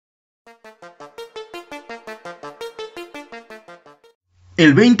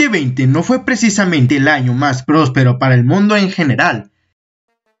El 2020 no fue precisamente el año más próspero para el mundo en general.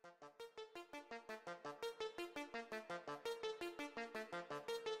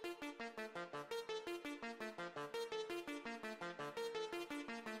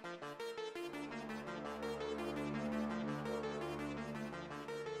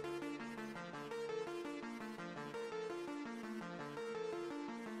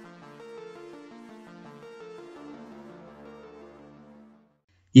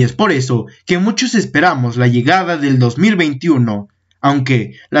 Y es por eso que muchos esperamos la llegada del 2021,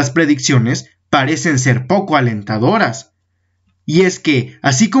 aunque las predicciones parecen ser poco alentadoras. Y es que,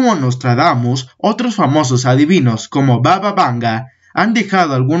 así como Nostradamus, otros famosos adivinos como Vanga han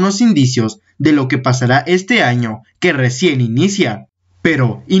dejado algunos indicios de lo que pasará este año que recién inicia.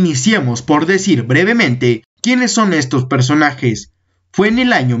 Pero iniciemos por decir brevemente quiénes son estos personajes. Fue en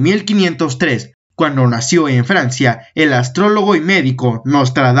el año 1503 cuando nació en Francia el astrólogo y médico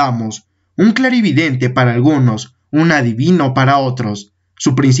Nostradamus, un clarividente para algunos, un adivino para otros.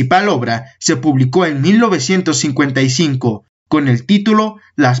 Su principal obra se publicó en 1955 con el título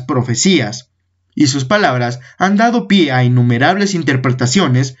Las profecías, y sus palabras han dado pie a innumerables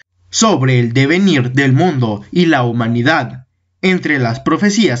interpretaciones sobre el devenir del mundo y la humanidad. Entre las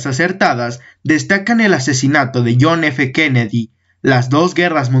profecías acertadas destacan el asesinato de John F. Kennedy, las dos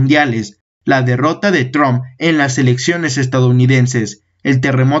guerras mundiales, la derrota de Trump en las elecciones estadounidenses, el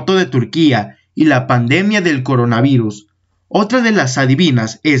terremoto de Turquía y la pandemia del coronavirus. Otra de las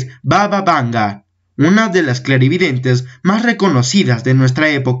adivinas es Vanga, una de las clarividentes más reconocidas de nuestra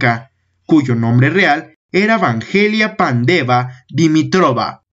época, cuyo nombre real era Vangelia Pandeva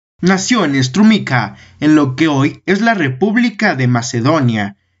Dimitrova. Nació en Strumica, en lo que hoy es la República de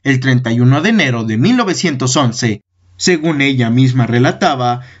Macedonia, el 31 de enero de 1911. Según ella misma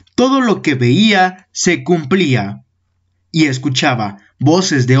relataba, todo lo que veía se cumplía, y escuchaba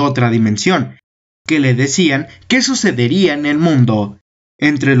voces de otra dimensión que le decían qué sucedería en el mundo.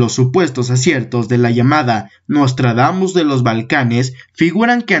 Entre los supuestos aciertos de la llamada Nostradamus de los Balcanes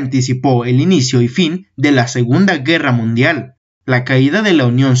figuran que anticipó el inicio y fin de la Segunda Guerra Mundial, la caída de la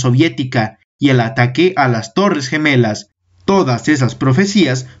Unión Soviética y el ataque a las Torres Gemelas. Todas esas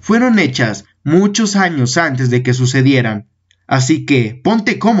profecías fueron hechas muchos años antes de que sucedieran. Así que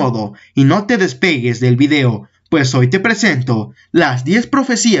ponte cómodo y no te despegues del video, pues hoy te presento las 10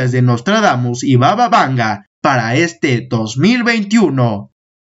 profecías de Nostradamus y Vanga para este 2021.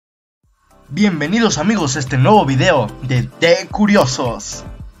 Bienvenidos amigos a este nuevo video de DCuriosos.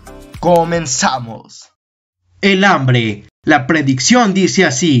 Comenzamos. El hambre. La predicción dice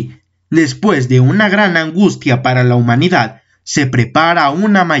así: después de una gran angustia para la humanidad, se prepara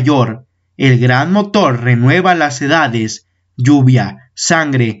una mayor. El gran motor renueva las edades. Lluvia,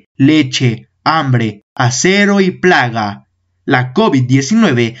 sangre, leche, hambre, acero y plaga. La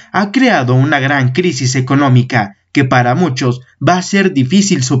COVID-19 ha creado una gran crisis económica que para muchos va a ser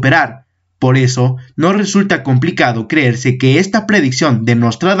difícil superar. Por eso, no resulta complicado creerse que esta predicción de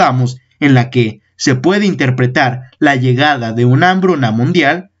Nostradamus, en la que se puede interpretar la llegada de una hambruna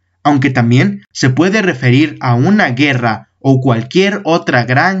mundial, aunque también se puede referir a una guerra o cualquier otra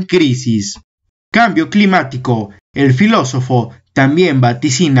gran crisis. Cambio climático. El filósofo también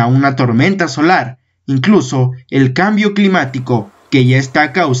vaticina una tormenta solar, incluso el cambio climático que ya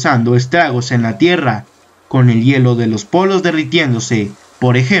está causando estragos en la Tierra, con el hielo de los polos derritiéndose.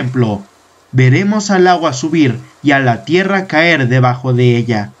 Por ejemplo, veremos al agua subir y a la Tierra caer debajo de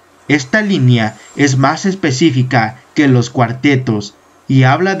ella. Esta línea es más específica que los cuartetos y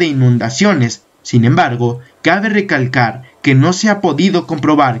habla de inundaciones. Sin embargo, cabe recalcar que no se ha podido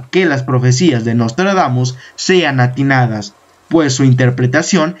comprobar que las profecías de Nostradamus sean atinadas, pues su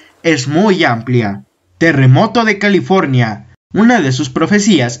interpretación es muy amplia. Terremoto de California. Una de sus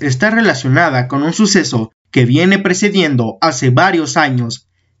profecías está relacionada con un suceso que viene precediendo hace varios años,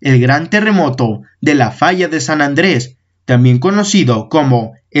 el gran terremoto de la falla de San Andrés, también conocido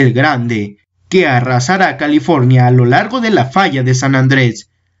como el Grande, que arrasará California a lo largo de la falla de San Andrés.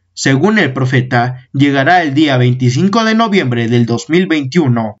 Según el profeta, llegará el día 25 de noviembre del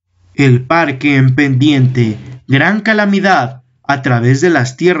 2021. El parque en pendiente, gran calamidad a través de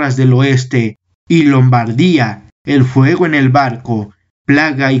las tierras del oeste y Lombardía, el fuego en el barco,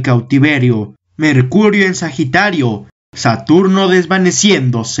 plaga y cautiverio, Mercurio en Sagitario, Saturno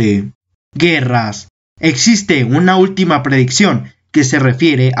desvaneciéndose. Guerras. Existe una última predicción que se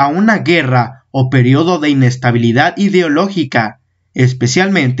refiere a una guerra o periodo de inestabilidad ideológica,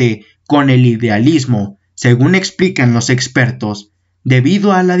 especialmente con el idealismo, según explican los expertos.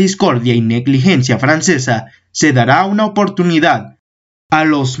 Debido a la discordia y negligencia francesa, se dará una oportunidad a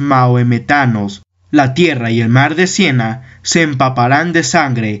los maometanos La tierra y el mar de Siena se empaparán de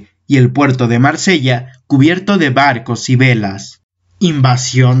sangre y el puerto de Marsella cubierto de barcos y velas.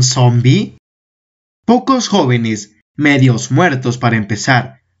 ¿Invasión zombie? Pocos jóvenes, medios muertos para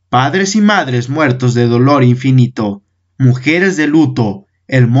empezar, padres y madres muertos de dolor infinito, mujeres de luto,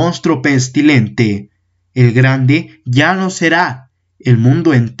 el monstruo pestilente. El grande ya no será, el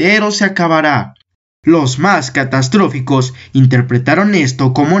mundo entero se acabará. Los más catastróficos interpretaron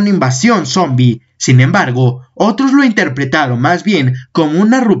esto como una invasión zombie. Sin embargo, otros lo interpretaron más bien como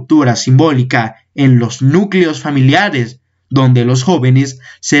una ruptura simbólica en los núcleos familiares, donde los jóvenes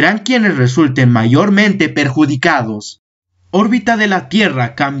serán quienes resulten mayormente perjudicados. Órbita de la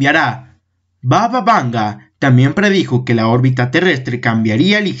Tierra cambiará. Vanga también predijo que la órbita terrestre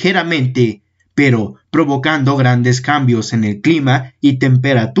cambiaría ligeramente, pero provocando grandes cambios en el clima y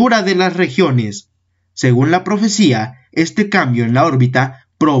temperatura de las regiones. Según la profecía, este cambio en la órbita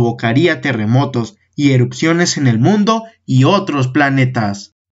provocaría terremotos y erupciones en el mundo y otros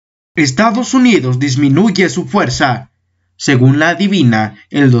planetas. Estados Unidos disminuye su fuerza. Según la adivina,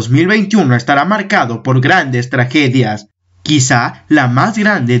 el 2021 estará marcado por grandes tragedias. Quizá la más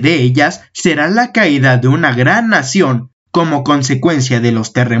grande de ellas será la caída de una gran nación como consecuencia de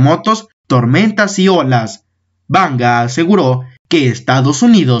los terremotos, tormentas y olas. Vanga aseguró que Estados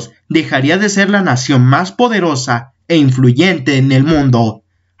Unidos dejaría de ser la nación más poderosa e influyente en el mundo,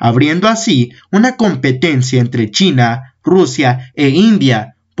 abriendo así una competencia entre China, Rusia e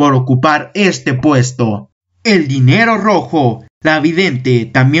India por ocupar este puesto. El dinero rojo. La vidente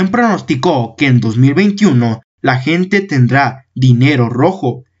también pronosticó que en 2021 la gente tendrá dinero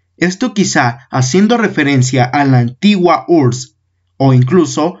rojo, esto quizá haciendo referencia a la antigua URSS o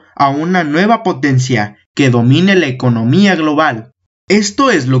incluso a una nueva potencia que domine la economía global.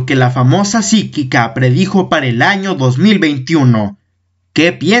 Esto es lo que la famosa psíquica predijo para el año 2021.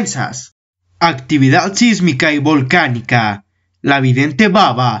 ¿Qué piensas? Actividad sísmica y volcánica. La vidente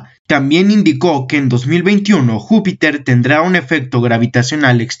Baba también indicó que en 2021 Júpiter tendrá un efecto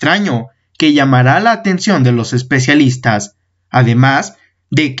gravitacional extraño que llamará la atención de los especialistas, además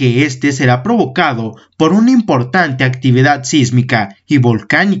de que este será provocado por una importante actividad sísmica y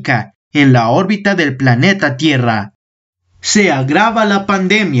volcánica en la órbita del planeta Tierra. Se agrava la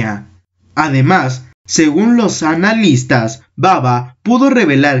pandemia. Además, según los analistas, Baba pudo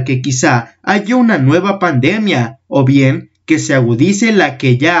revelar que quizá haya una nueva pandemia o bien que se agudice la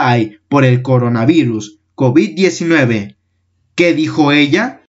que ya hay por el coronavirus, COVID-19. ¿Qué dijo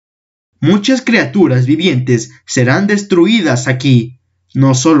ella? Muchas criaturas vivientes serán destruidas aquí.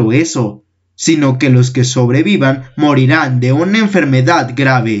 No solo eso, sino que los que sobrevivan morirán de una enfermedad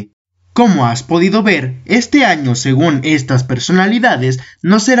grave. Como has podido ver, este año, según estas personalidades,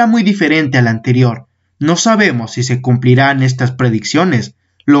 no será muy diferente al anterior. No sabemos si se cumplirán estas predicciones.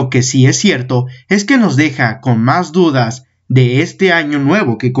 Lo que sí es cierto es que nos deja con más dudas de este año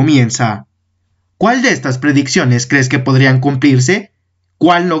nuevo que comienza. ¿Cuál de estas predicciones crees que podrían cumplirse?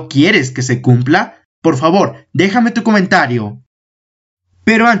 ¿Cuál no quieres que se cumpla? Por favor, déjame tu comentario.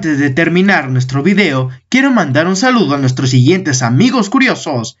 Pero antes de terminar nuestro video, quiero mandar un saludo a nuestros siguientes amigos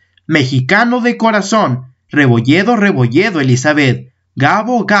curiosos: Mexicano de Corazón, Rebolledo Elizabeth,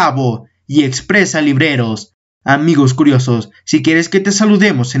 Gabo y Expresa Libreros. Amigos curiosos, si quieres que te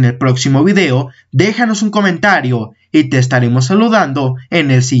saludemos en el próximo video, déjanos un comentario y te estaremos saludando en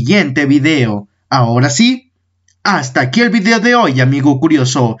el siguiente video. Ahora sí, hasta aquí el video de hoy, amigo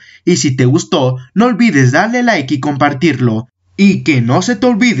curioso, y si te gustó, no olvides darle like y compartirlo. Y que no se te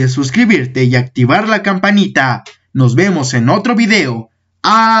olvide suscribirte y activar la campanita. Nos vemos en otro video.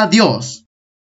 ¡Adiós!